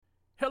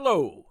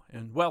Hello,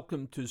 and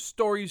welcome to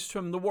Stories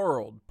from the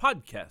World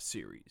podcast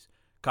series.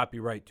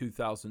 Copyright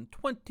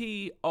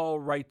 2020,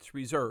 all rights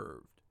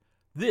reserved.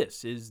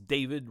 This is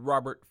David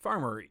Robert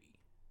Farmery.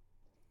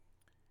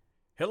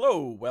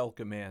 Hello,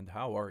 welcome, and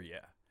how are you?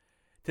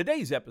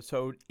 Today's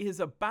episode is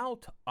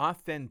about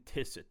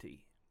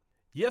authenticity.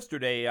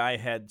 Yesterday, I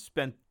had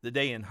spent the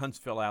day in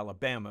Huntsville,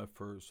 Alabama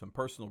for some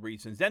personal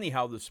reasons.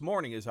 Anyhow, this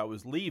morning as I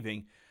was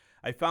leaving,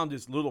 I found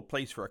this little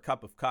place for a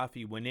cup of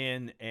coffee, went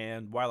in,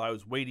 and while I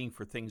was waiting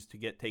for things to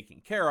get taken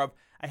care of,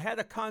 I had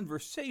a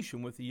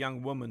conversation with a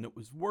young woman that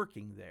was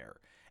working there.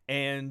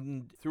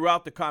 And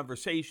throughout the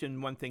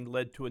conversation, one thing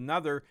led to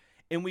another,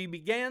 and we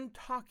began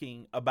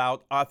talking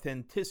about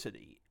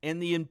authenticity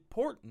and the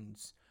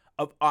importance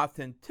of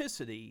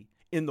authenticity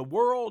in the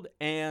world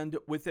and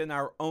within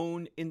our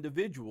own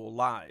individual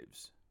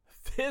lives.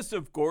 This,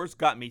 of course,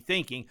 got me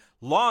thinking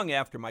long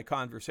after my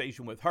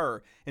conversation with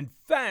her. In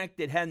fact,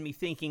 it had me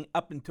thinking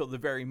up until the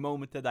very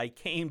moment that I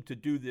came to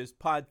do this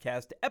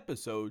podcast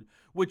episode,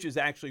 which is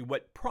actually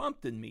what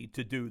prompted me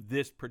to do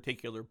this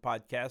particular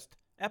podcast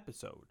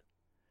episode.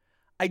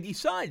 I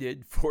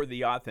decided for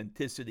the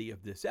authenticity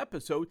of this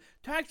episode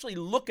to actually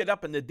look it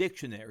up in the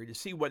dictionary to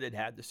see what it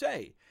had to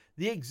say.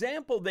 The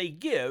example they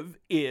give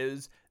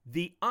is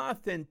the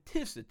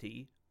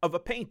authenticity of a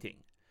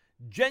painting.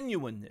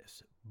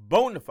 Genuineness,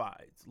 bona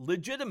fides,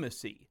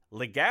 legitimacy,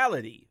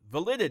 legality,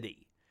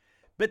 validity.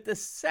 But the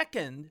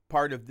second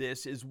part of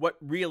this is what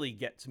really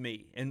gets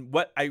me and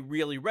what I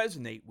really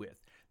resonate with.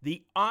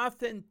 The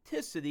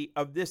authenticity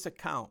of this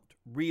account,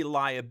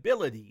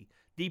 reliability,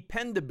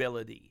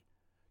 dependability,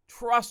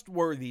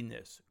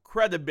 trustworthiness,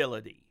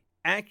 credibility,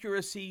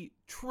 accuracy,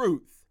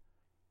 truth.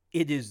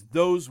 It is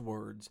those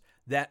words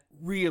that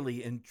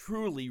really and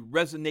truly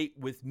resonate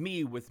with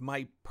me with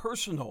my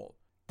personal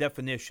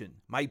definition,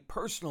 my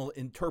personal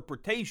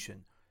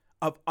interpretation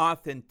of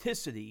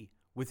authenticity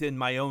within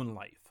my own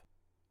life.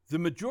 The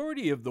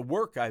majority of the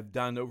work I've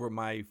done over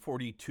my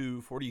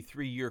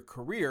 43-year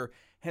career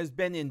has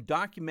been in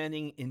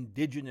documenting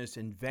indigenous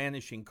and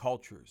vanishing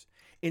cultures.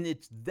 And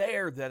it's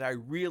there that I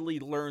really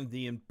learned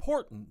the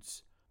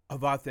importance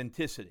of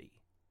authenticity.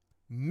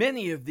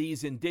 Many of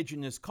these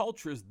indigenous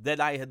cultures that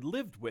I had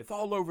lived with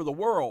all over the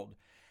world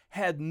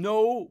had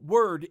no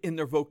word in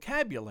their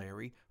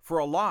vocabulary for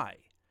a lie.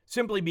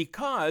 Simply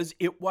because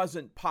it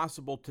wasn't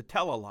possible to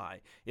tell a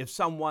lie. If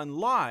someone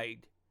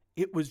lied,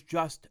 it was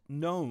just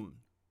known.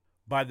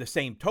 By the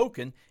same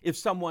token, if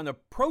someone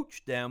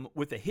approached them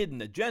with a hidden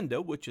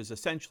agenda, which is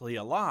essentially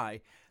a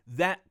lie,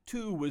 that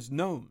too was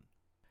known.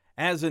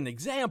 As an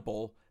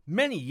example,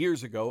 many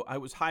years ago, I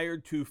was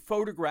hired to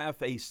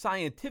photograph a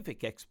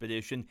scientific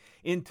expedition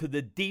into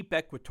the deep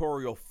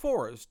equatorial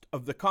forest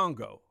of the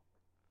Congo.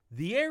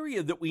 The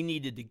area that we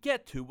needed to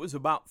get to was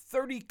about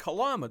 30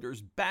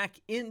 kilometers back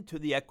into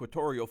the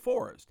equatorial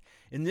forest,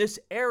 and this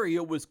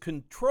area was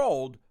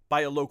controlled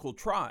by a local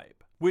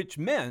tribe, which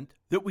meant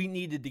that we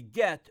needed to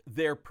get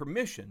their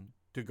permission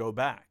to go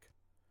back.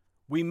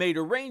 We made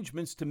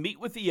arrangements to meet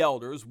with the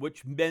elders,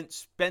 which meant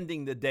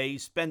spending the day,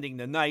 spending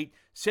the night,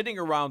 sitting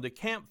around a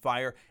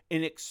campfire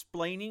and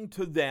explaining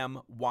to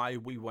them why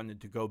we wanted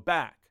to go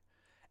back.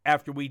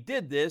 After we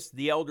did this,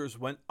 the elders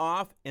went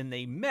off and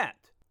they met.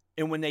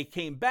 And when they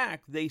came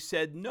back, they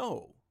said,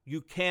 no, you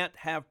can't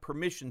have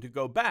permission to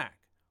go back.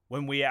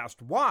 When we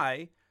asked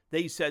why,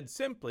 they said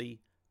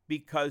simply,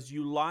 because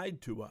you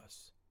lied to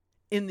us.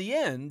 In the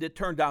end, it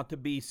turned out to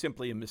be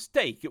simply a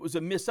mistake. It was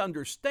a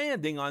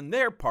misunderstanding on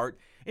their part,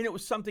 and it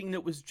was something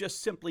that was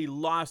just simply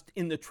lost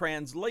in the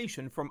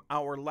translation from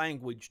our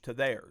language to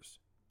theirs.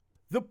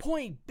 The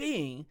point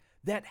being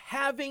that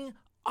having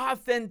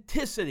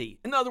authenticity,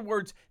 in other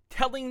words,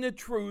 telling the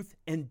truth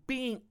and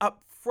being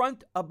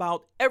upfront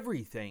about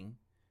everything,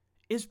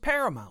 is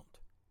paramount.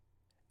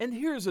 And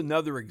here's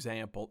another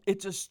example.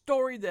 It's a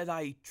story that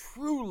I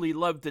truly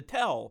love to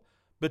tell,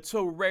 but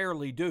so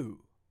rarely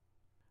do.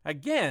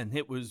 Again,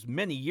 it was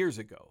many years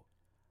ago.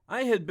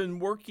 I had been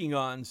working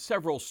on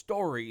several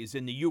stories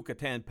in the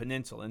Yucatan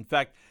Peninsula. In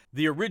fact,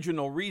 the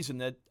original reason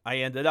that I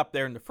ended up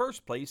there in the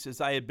first place is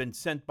I had been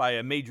sent by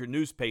a major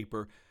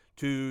newspaper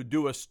to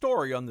do a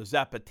story on the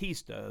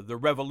Zapatista, the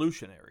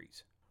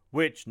revolutionaries,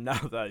 which, now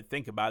that I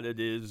think about it,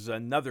 is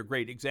another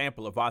great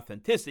example of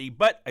authenticity,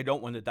 but I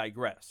don't want to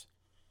digress.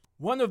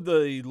 One of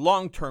the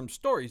long-term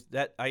stories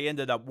that I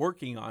ended up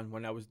working on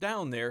when I was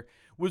down there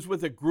was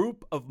with a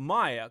group of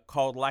Maya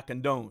called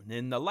Lacandon.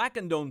 In the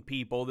Lacandon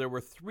people, there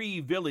were 3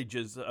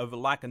 villages of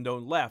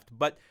Lacandon left,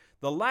 but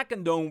the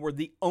Lacandon were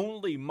the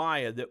only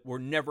Maya that were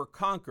never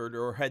conquered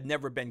or had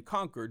never been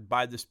conquered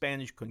by the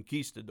Spanish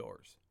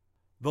conquistadors.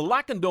 The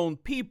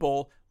Lacandon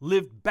people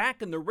lived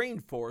back in the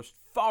rainforest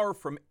far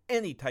from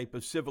any type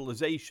of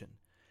civilization.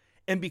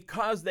 And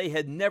because they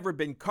had never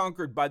been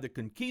conquered by the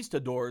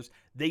conquistadors,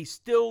 they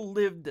still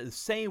lived the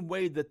same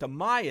way that the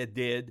Maya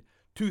did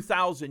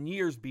 2,000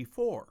 years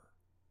before.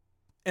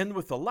 And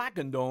with the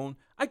Lacandon,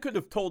 I could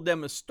have told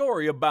them a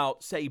story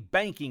about, say,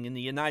 banking in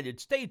the United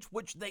States,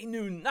 which they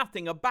knew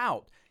nothing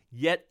about.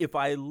 Yet if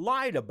I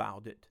lied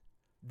about it,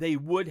 they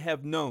would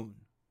have known.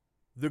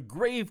 The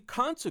grave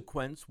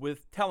consequence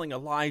with telling a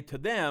lie to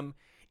them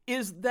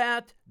is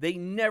that they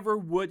never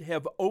would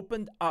have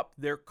opened up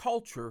their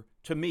culture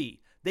to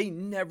me. They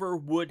never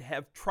would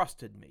have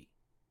trusted me.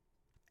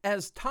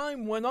 As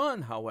time went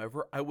on,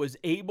 however, I was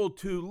able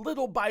to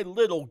little by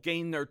little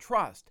gain their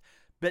trust.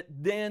 But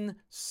then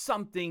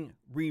something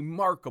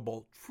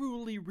remarkable,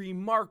 truly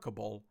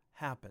remarkable,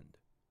 happened.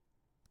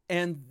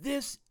 And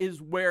this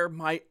is where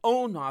my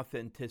own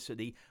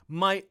authenticity,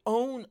 my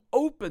own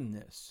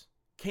openness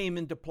came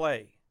into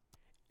play.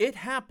 It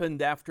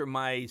happened after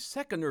my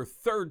second or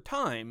third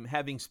time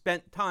having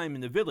spent time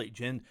in the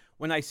village. And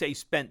when I say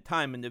spent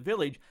time in the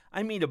village,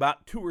 I mean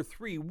about 2 or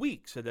 3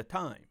 weeks at a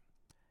time.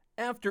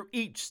 After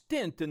each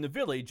stint in the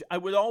village, I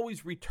would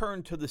always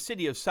return to the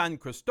city of San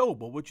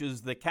Cristobal, which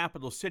is the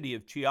capital city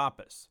of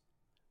Chiapas.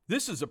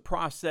 This is a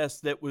process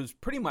that was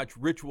pretty much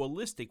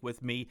ritualistic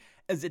with me,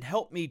 as it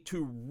helped me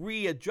to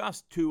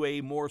readjust to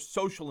a more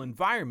social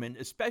environment,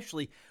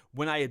 especially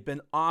when I had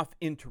been off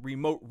into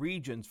remote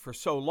regions for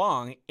so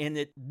long, and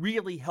it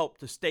really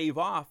helped to stave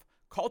off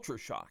culture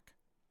shock.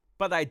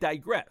 But I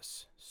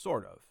digress,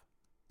 sort of.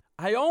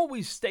 I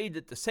always stayed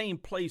at the same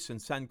place in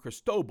San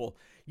Cristobal.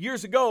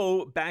 Years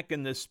ago, back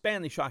in the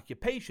Spanish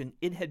occupation,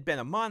 it had been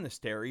a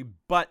monastery,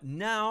 but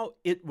now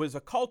it was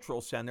a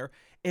cultural center,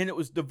 and it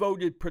was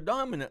devoted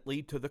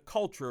predominantly to the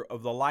culture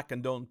of the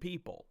Lacandon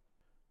people.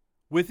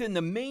 Within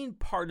the main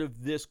part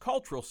of this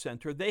cultural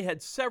center, they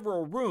had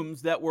several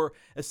rooms that were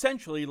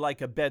essentially like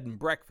a bed and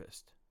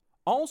breakfast.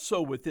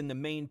 Also within the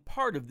main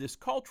part of this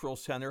cultural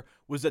center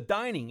was a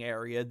dining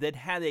area that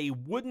had a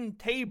wooden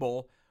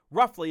table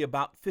roughly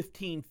about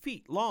 15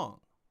 feet long.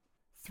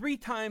 3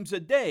 times a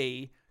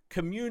day,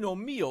 communal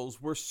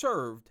meals were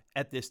served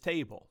at this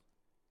table.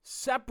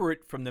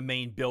 Separate from the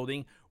main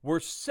building were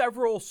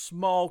several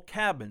small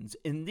cabins,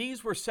 and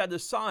these were set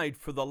aside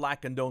for the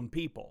Lacandon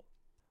people.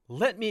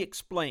 Let me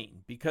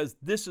explain, because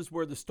this is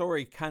where the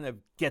story kind of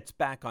gets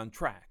back on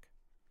track.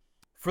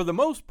 For the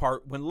most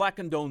part, when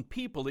Lacandon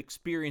people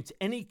experience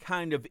any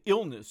kind of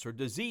illness or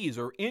disease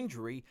or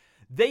injury,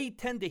 they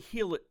tend to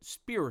heal it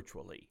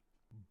spiritually.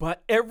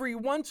 But every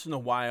once in a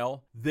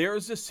while,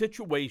 there's a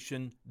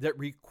situation that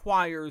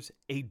requires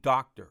a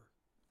doctor.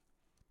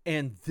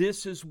 And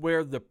this is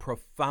where the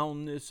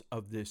profoundness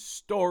of this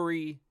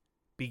story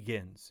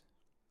begins.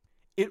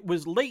 It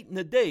was late in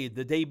the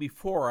day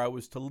before I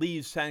was to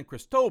leave San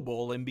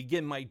Cristobal and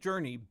begin my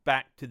journey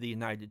back to the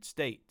United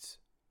States.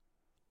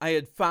 I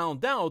had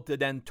found out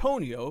that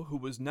Antonio, who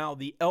was now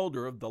the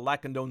elder of the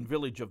Lacandon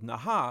village of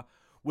Naha,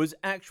 was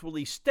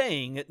actually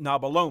staying at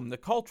Nabalome, the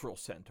cultural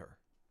center.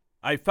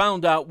 I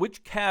found out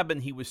which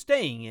cabin he was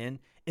staying in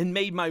and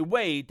made my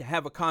way to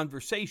have a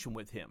conversation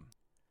with him.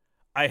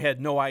 I had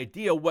no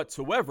idea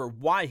whatsoever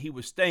why he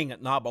was staying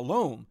at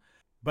Nabalome,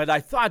 but I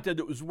thought that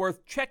it was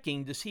worth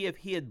checking to see if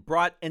he had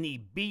brought any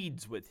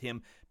beads with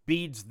him,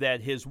 beads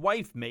that his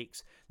wife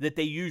makes that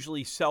they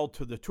usually sell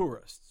to the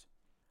tourists.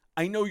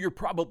 I know you're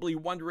probably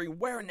wondering,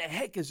 where in the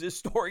heck is this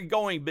story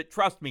going? But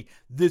trust me,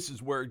 this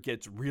is where it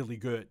gets really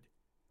good.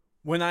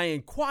 When I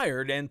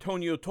inquired,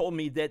 Antonio told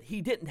me that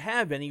he didn't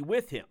have any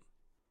with him.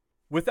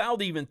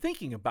 Without even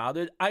thinking about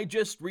it, I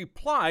just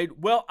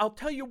replied, well, I'll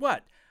tell you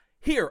what.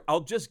 Here, I'll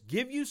just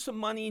give you some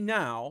money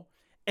now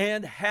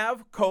and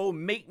have Co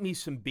make me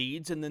some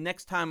beads, and the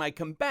next time I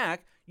come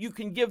back, you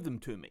can give them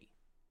to me.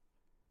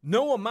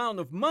 No amount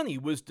of money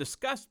was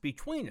discussed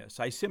between us.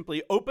 I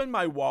simply opened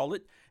my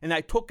wallet and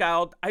I took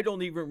out, I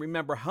don't even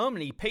remember how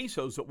many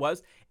pesos it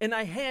was, and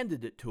I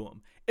handed it to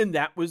him. And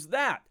that was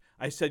that.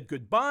 I said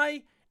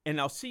goodbye, and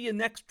I'll see you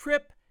next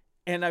trip,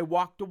 and I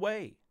walked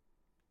away.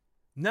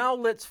 Now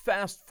let's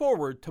fast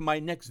forward to my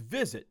next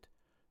visit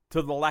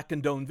to the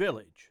Lacandon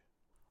village.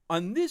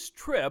 On this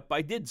trip,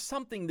 I did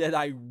something that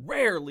I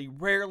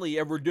rarely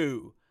ever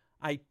do.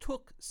 I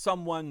took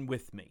someone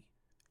with me.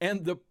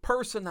 And the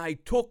person I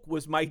took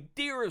was my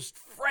dearest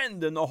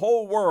friend in the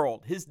whole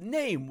world. His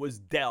name was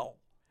Del.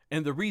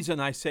 And the reason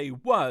I say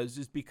was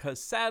is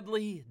because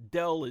sadly,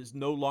 Del is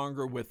no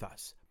longer with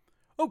us.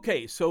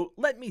 Okay, so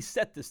let me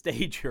set the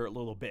stage here a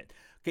little bit.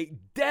 Okay,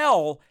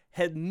 Del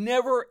had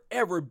never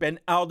ever been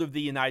out of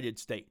the United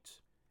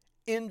States.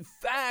 In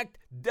fact,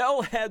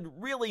 Del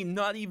had really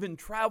not even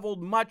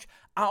traveled much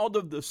out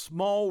of the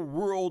small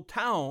rural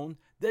town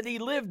that he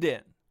lived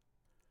in.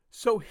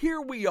 So here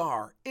we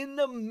are in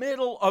the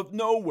middle of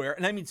nowhere.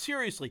 And I mean,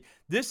 seriously,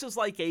 this is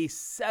like a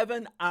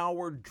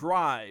 7-hour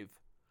drive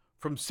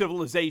from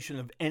civilization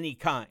of any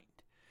kind.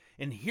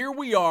 And here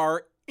we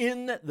are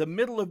in the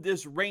middle of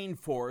this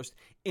rainforest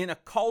in a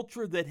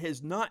culture that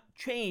has not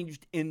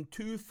changed in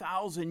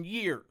 2,000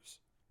 years.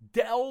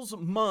 Del's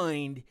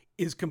mind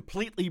is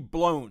completely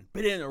blown,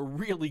 but in a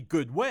really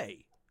good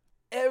way.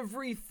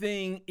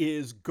 Everything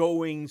is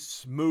going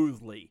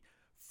smoothly.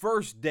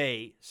 First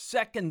day,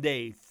 second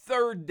day,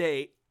 third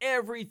day,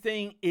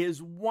 everything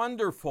is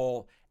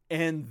wonderful.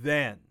 And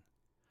then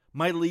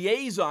my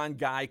liaison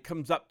guy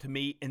comes up to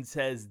me and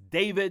says,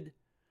 David,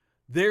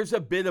 there's a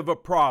bit of a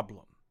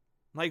problem.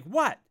 Like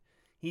what?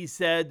 He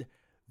said,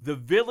 the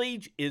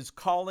village is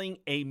calling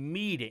a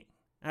meeting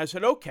And I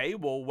said, okay,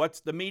 well, what's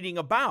the meeting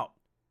about?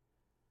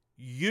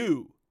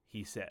 You,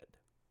 he said.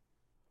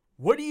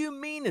 What do you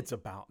mean it's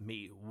about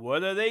me?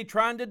 What are they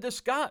trying to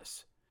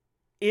discuss?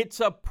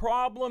 It's a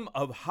problem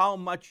of how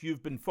much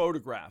you've been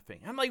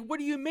photographing. I'm like, what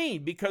do you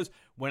mean? Because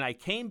when I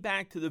came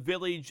back to the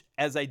village,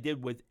 as I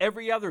did with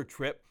every other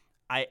trip,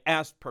 I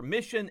asked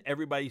permission.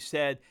 Everybody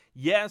said,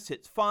 yes,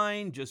 it's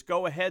fine. Just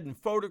go ahead and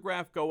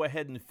photograph, go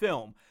ahead and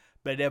film.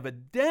 But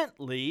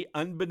evidently,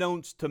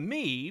 unbeknownst to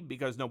me,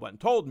 because no one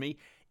told me,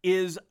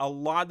 is a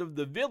lot of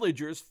the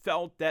villagers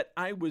felt that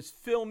I was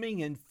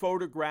filming and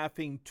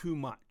photographing too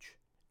much.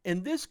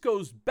 And this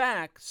goes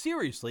back,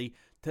 seriously,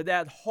 to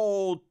that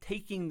whole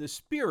taking the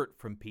spirit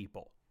from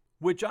people,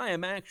 which I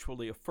am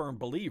actually a firm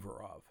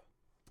believer of.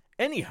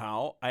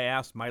 Anyhow, I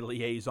asked my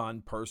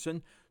liaison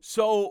person,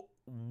 so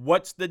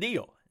what's the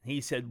deal? He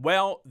said,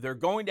 well, they're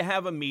going to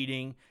have a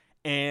meeting,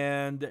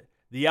 and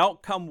the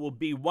outcome will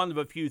be one of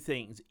a few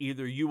things.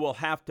 Either you will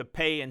have to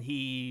pay, and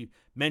he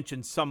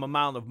mentioned some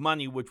amount of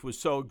money which was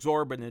so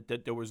exorbitant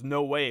that there was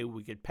no way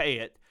we could pay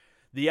it.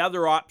 The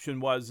other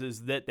option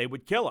is that they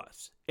would kill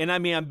us. And I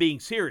mean, I'm being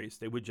serious.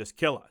 They would just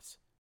kill us.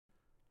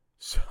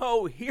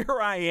 So here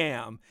I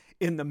am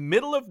in the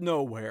middle of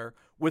nowhere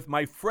with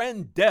my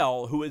friend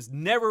Dell, who has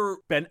never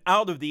been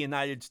out of the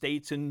United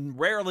States and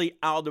rarely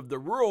out of the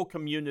rural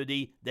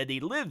community that he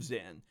lives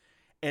in.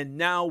 And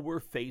now we're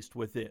faced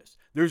with this.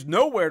 There's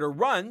nowhere to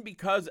run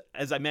because,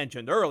 as I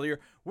mentioned earlier,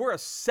 we're a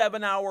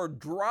 7-hour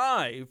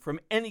drive from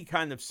any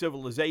kind of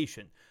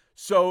civilization.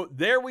 So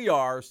there we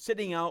are,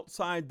 sitting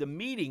outside the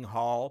meeting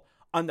hall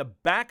on the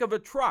back of a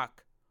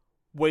truck,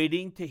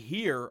 waiting to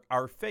hear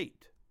our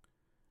fate.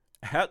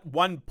 At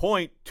one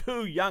point,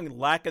 2 young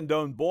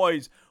Lacandone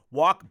boys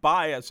walked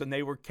by us, and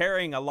they were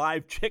carrying a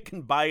live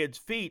chicken by its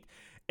feet.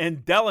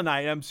 And Dell and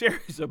I'm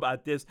serious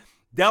about this,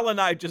 Dell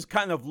and I just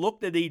kind of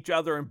looked at each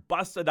other and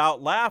busted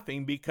out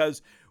laughing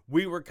because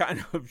we were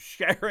kind of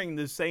sharing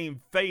the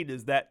same fate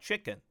as that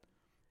chicken.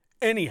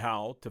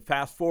 Anyhow, to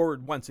fast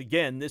forward once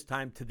again, this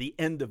time to the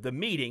end of the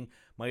meeting,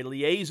 my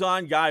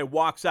liaison guy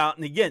walks out.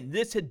 And again,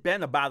 this had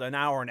been about an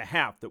hour and a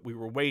half that we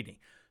were waiting.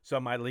 So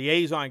my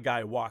liaison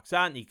guy walks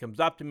out and he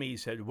comes up to me. He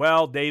said,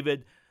 well,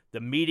 David,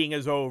 the meeting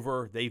is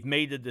over. They've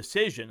made a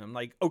decision. I'm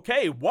like,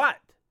 okay, what?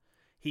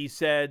 He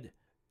said,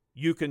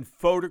 you can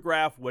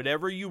photograph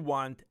whatever you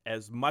want,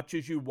 as much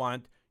as you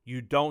want.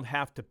 You don't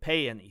have to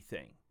pay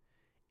anything.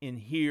 And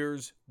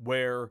here's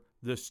where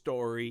the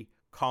story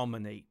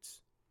culminates.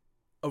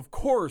 Of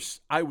course,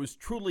 I was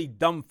truly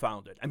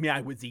dumbfounded. I mean,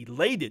 I was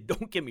elated,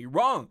 don't get me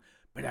wrong,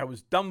 but I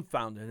was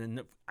dumbfounded.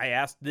 And I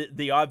asked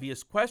the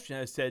obvious question.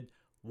 I said,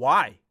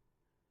 why?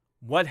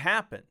 What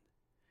happened?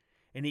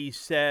 And he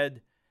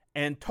said,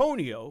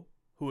 Antonio,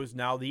 who is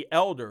now the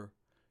elder,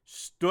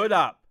 stood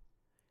up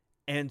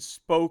and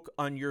spoke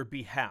on your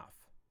behalf.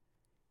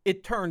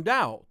 It turned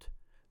out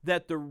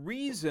that the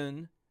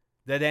reason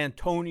that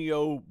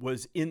Antonio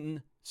was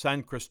in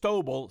San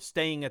Cristobal,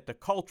 staying at the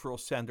cultural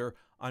center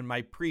on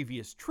my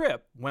previous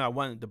trip when I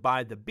wanted to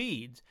buy the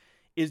beads,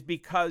 is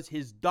because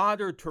his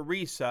daughter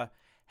Teresa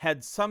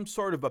had some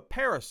sort of a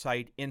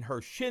parasite in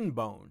her shin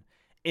bone,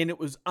 and it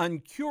was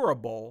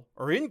incurable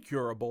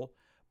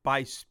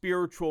by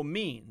spiritual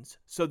means,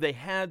 so they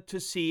had to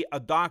see a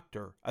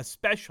doctor, a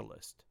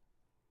specialist.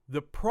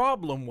 The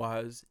problem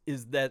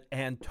is that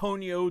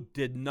Antonio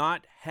did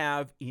not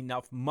have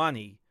enough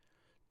money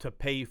to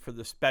pay for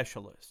the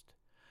specialist.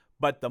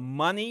 But the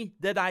money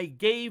that I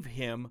gave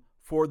him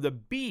for the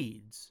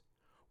beads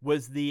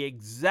was the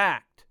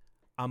exact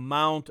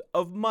amount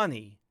of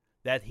money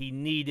that he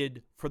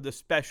needed for the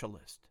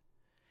specialist.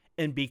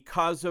 And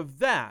because of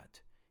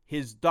that,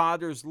 his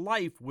daughter's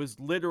life was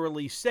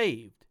literally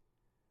saved.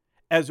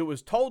 As it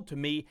was told to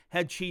me,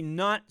 had she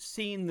not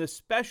seen the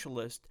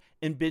specialist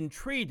and been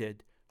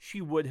treated,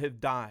 she would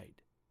have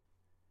died.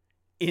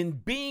 In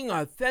being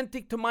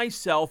authentic to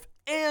myself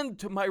and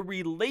to my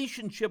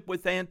relationship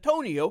with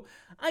Antonio,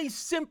 I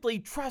simply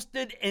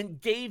trusted and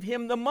gave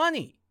him the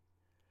money.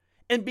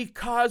 And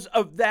because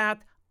of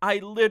that, I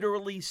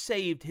literally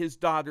saved his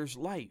daughter's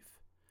life.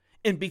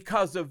 And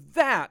because of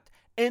that,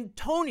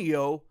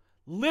 Antonio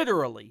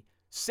literally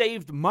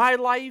saved my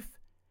life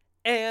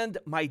and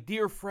my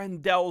dear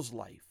friend Dell's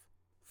life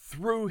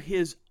through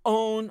his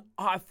own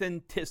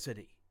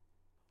authenticity.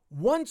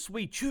 Once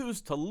we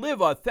choose to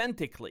live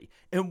authentically,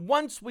 and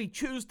once we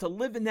choose to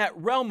live in that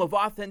realm of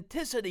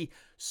authenticity,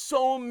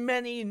 so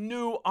many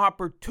new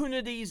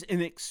opportunities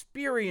and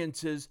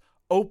experiences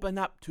open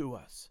up to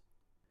us.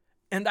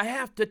 And I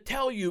have to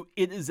tell you,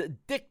 it is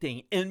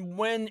addicting. And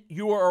when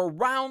you are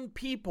around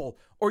people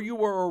or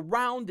you are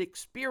around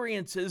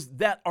experiences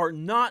that are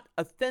not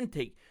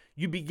authentic,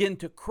 you begin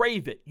to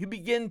crave it. You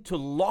begin to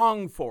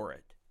long for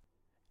it.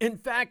 In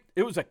fact,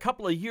 it was a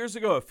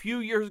few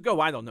years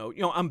ago, I don't know.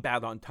 I'm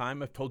bad on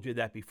time. I've told you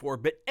that before.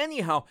 But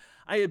anyhow,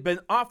 I had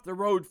been off the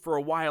road for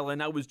a while,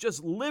 and I was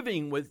just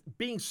living with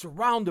being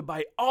surrounded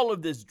by all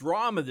of this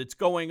drama that's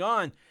going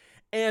on.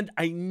 And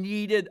I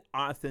needed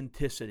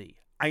authenticity.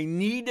 I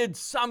needed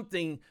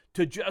something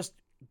to just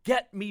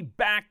get me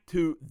back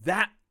to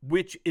that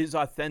which is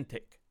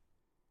authentic.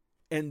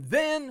 And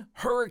then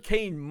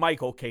Hurricane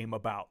Michael came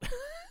about.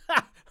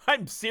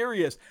 I'm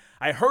serious.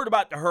 I heard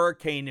about the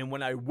hurricane, and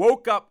when I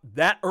woke up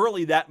that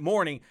early that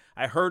morning,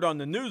 I heard on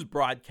the news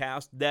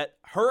broadcast that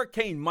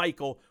Hurricane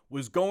Michael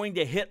was going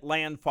to hit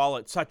landfall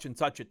at such and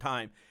such a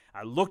time.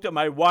 I looked at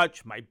my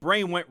watch. My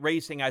brain went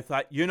racing. I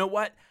thought, you know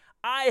what?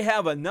 I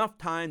have enough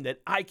time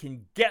that I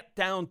can get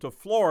down to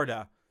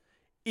Florida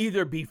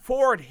either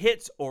before it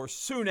hits or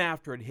soon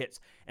after it hits.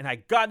 And I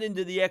got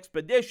into the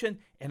expedition,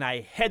 and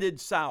I headed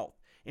south.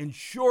 And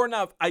sure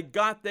enough, I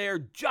got there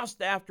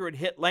just after it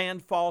hit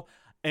landfall.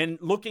 And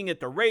looking at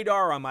the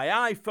radar on my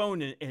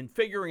iPhone and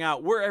figuring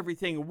out where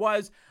everything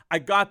was, I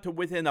got to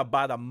within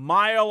about a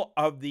mile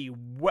of the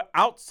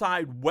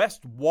outside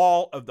west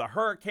wall of the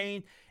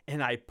hurricane,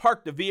 and I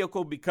parked the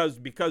vehicle because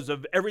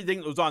of everything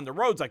that was on the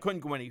roads. I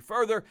couldn't go any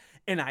further,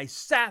 and I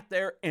sat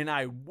there and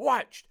I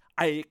watched.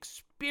 I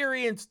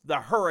experienced the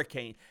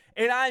hurricane,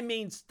 and I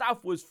mean,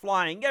 stuff was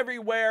flying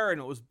everywhere,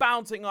 and it was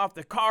bouncing off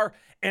the car,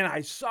 and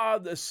I saw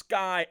the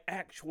sky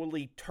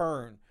actually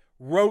turn,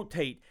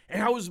 rotate,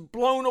 and I was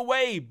blown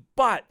away.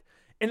 But,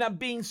 and I'm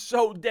being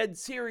so dead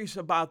serious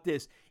about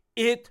this,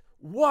 it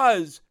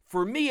was,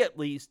 for me at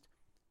least,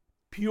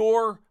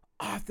 pure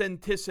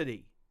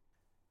authenticity.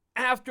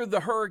 After the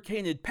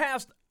hurricane had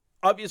passed,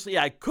 obviously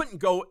I couldn't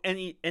go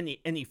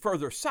any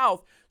further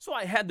south, so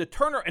I had to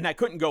turn, and I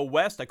couldn't go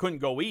west, I couldn't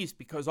go east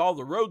because all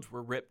the roads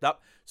were ripped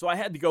up, so I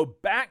had to go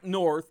back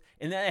north,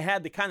 and then I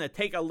had to kind of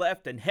take a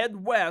left and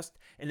head west,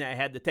 and then I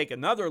had to take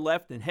another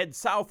left and head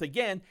south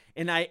again,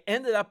 and I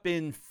ended up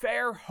in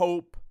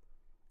Fairhope,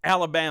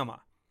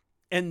 Alabama,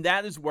 and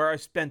that is where I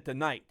spent the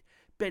night.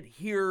 But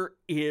here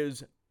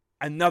is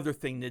another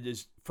thing that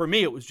is, for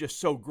me, it was just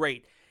so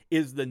great,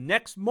 is the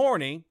next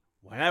morning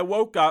when I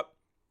woke up,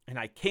 and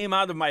I came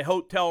out of my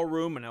hotel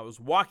room and I was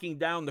walking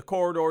down the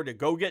corridor to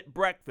go get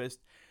breakfast,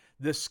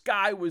 the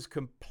sky was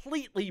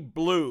completely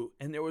blue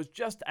and there was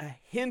just a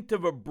hint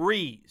of a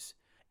breeze.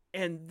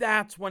 And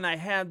that's when I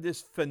had this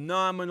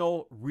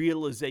phenomenal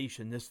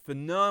realization, this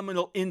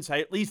phenomenal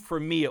insight, at least for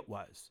me it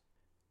was.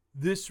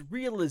 This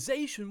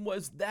realization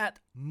was that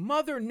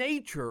Mother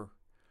Nature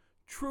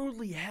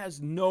truly has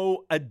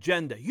no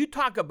agenda. You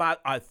talk about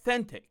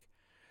authentic.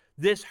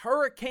 This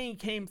hurricane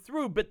came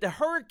through, but the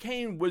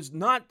hurricane was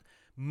not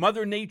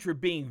Mother Nature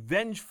being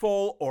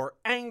vengeful or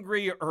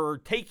angry or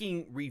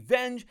taking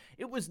revenge.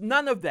 It was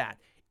none of that.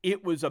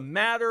 It was a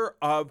matter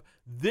of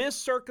this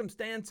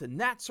circumstance and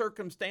that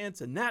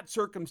circumstance and that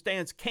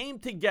circumstance came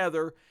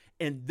together,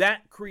 and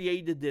that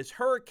created this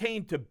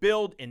hurricane to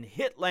build and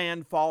hit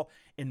landfall.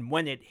 And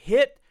when it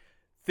hit,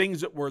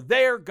 things that were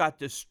there got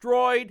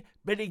destroyed.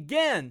 But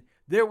again,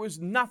 there was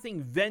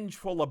nothing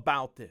vengeful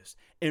about this.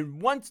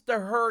 And once the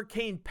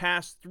hurricane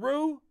passed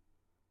through,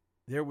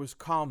 there was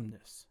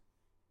calmness.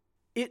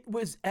 It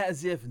was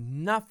as if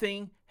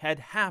nothing had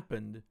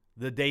happened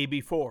the day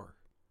before.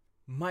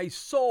 My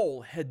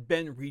soul had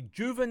been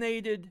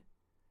rejuvenated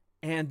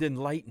and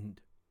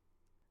enlightened.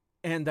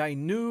 And I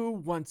knew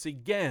once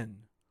again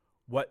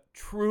what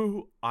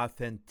true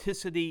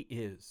authenticity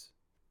is.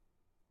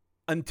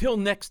 Until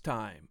next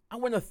time, I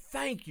want to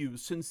thank you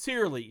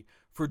sincerely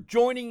for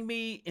joining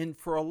me and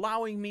for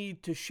allowing me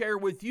to share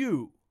with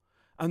you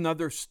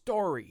another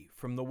story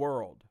from the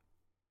world.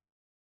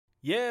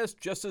 Yes,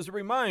 just as a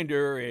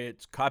reminder,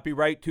 it's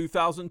copyright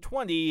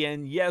 2020,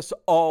 and yes,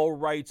 all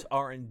rights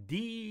are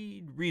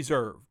indeed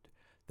reserved.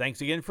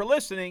 Thanks again for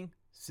listening.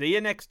 See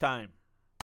you next time.